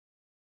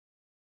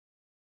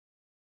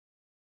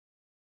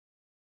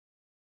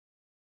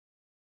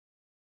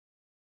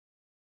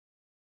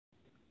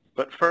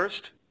But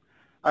first,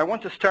 I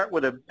want to start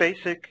with a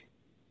basic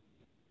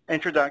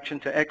introduction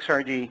to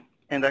XRD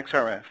and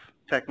XRF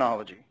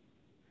technology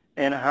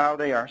and how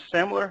they are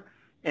similar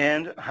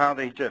and how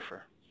they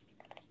differ.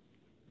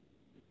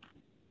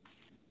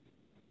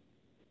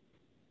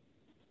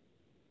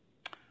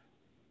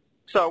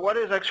 So what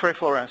is X-ray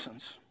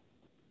fluorescence?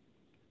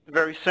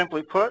 Very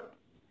simply put,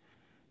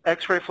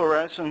 X-ray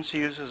fluorescence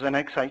uses an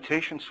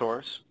excitation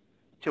source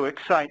to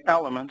excite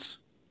elements,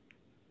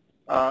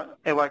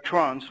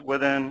 electrons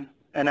within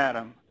an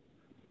atom.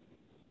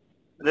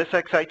 This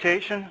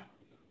excitation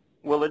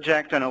will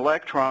eject an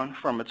electron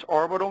from its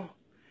orbital,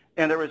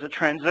 and there is a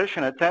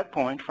transition at that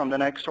point from the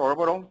next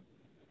orbital,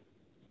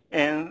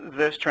 and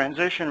this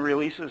transition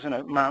releases an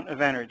amount of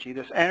energy.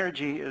 This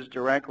energy is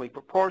directly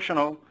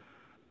proportional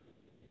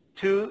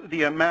to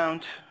the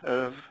amount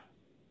of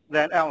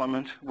that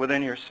element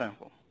within your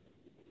sample.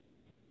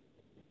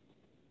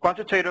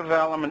 Quantitative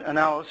element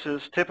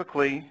analysis,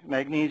 typically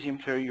magnesium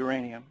to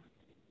uranium.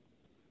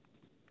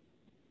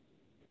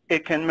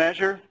 It can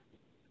measure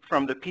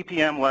from the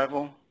ppm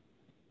level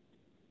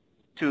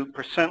to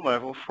percent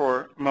level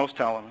for most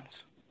elements.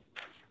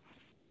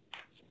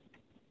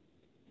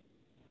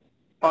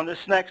 On this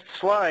next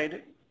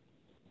slide,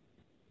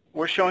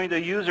 we're showing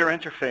the user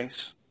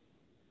interface,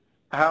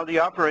 how the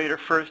operator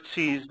first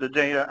sees the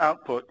data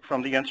output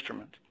from the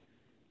instrument.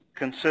 It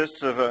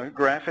consists of a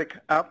graphic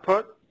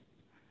output,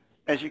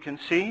 as you can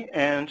see,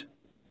 and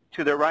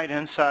to the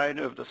right-hand side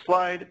of the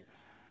slide,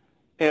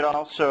 it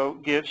also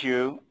gives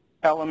you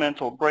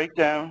elemental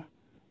breakdown,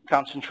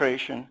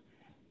 concentration,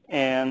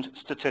 and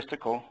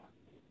statistical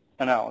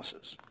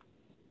analysis.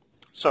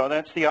 So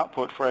that's the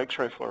output for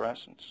X-ray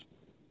fluorescence.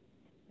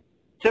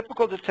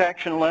 Typical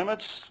detection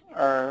limits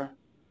are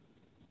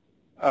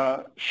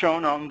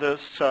shown on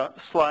this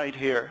slide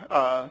here.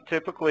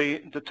 Typically,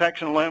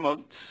 detection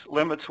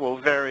limits will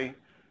vary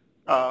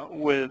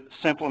with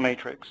simple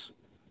matrix,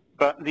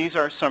 but these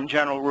are some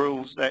general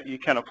rules that you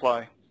can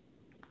apply.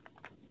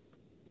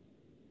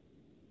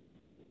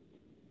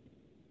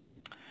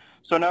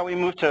 So now we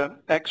move to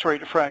X-ray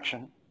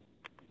diffraction.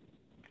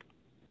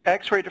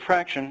 X-ray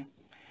diffraction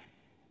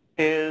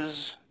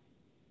is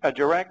a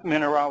direct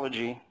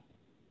mineralogy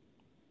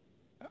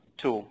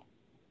tool.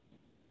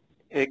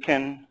 It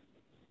can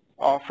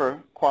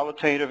offer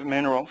qualitative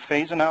mineral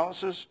phase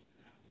analysis,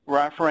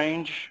 RAF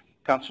range,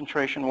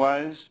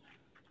 concentration-wise,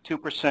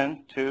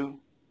 2% to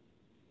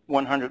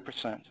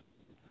 100%.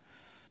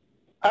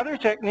 Other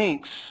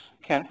techniques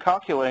can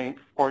calculate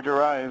or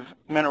derive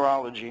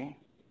mineralogy,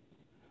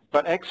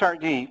 but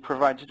XRD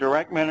provides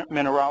direct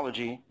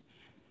mineralogy,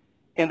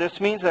 and this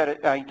means that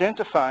it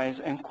identifies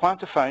and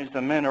quantifies the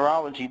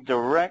mineralogy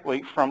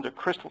directly from the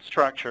crystal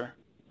structure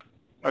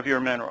of your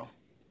mineral.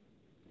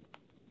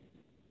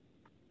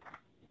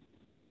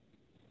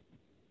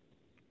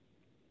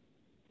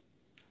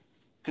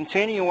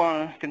 Continuing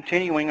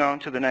on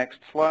to the next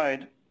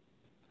slide,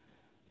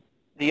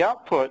 the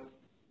output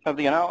of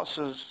the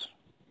analysis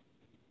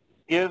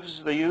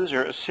gives the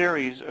user a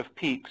series of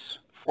peaks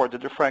for the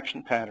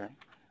diffraction pattern.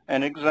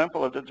 An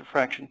example of the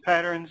diffraction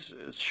patterns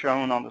is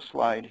shown on the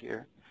slide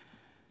here.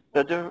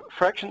 The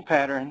diffraction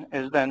pattern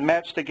is then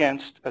matched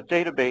against a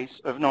database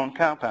of known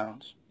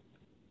compounds.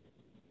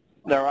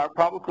 There are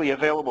publicly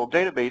available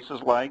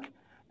databases like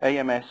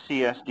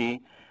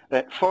AMSCSD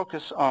that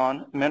focus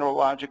on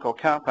mineralogical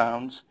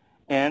compounds,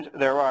 and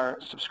there are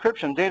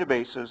subscription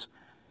databases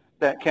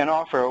that can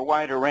offer a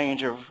wider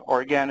range of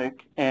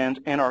organic and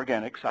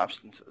inorganic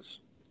substances.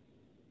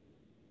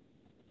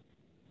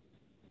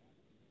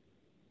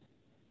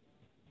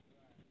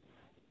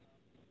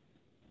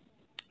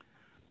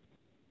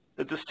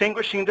 The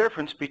distinguishing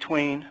difference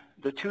between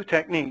the two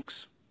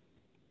techniques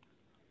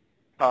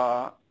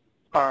are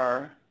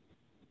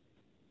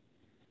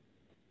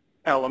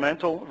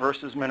elemental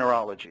versus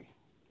mineralogy.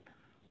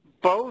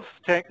 Both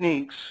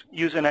techniques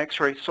use an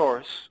X-ray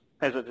source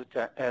as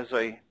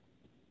a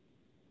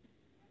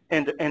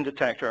end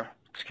detector.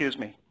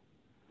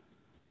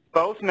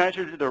 Both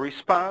measure the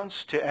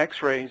response to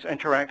X-rays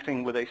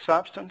interacting with a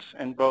substance,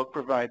 and both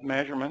provide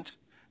measurement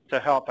to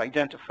help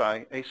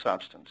identify a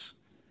substance.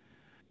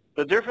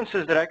 The difference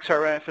is that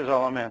XRF is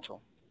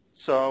elemental.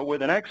 So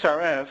with an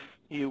XRF,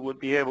 you would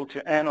be able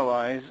to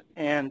analyze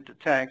and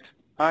detect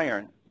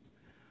iron,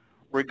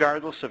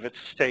 regardless of its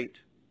state.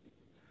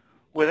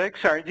 With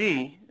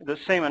XRD, the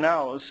same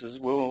analysis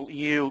will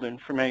yield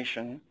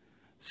information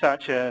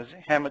such as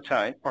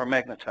hematite or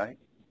magnetite,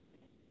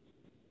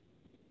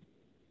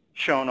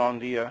 shown on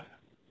the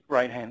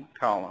right-hand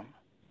column.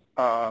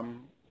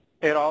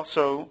 It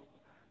also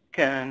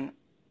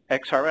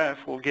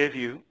XRF will give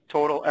you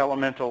total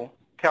elemental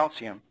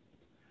calcium,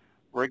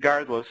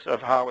 regardless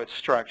of how it's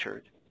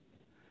structured.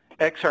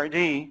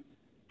 XRD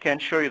can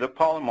show you the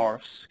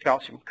polymorphs,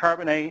 calcium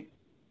carbonate,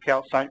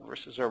 calcite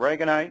versus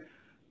aragonite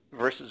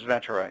versus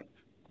veterite.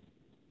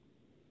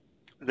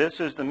 This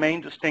is the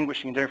main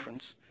distinguishing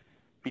difference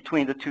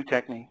between the two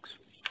techniques.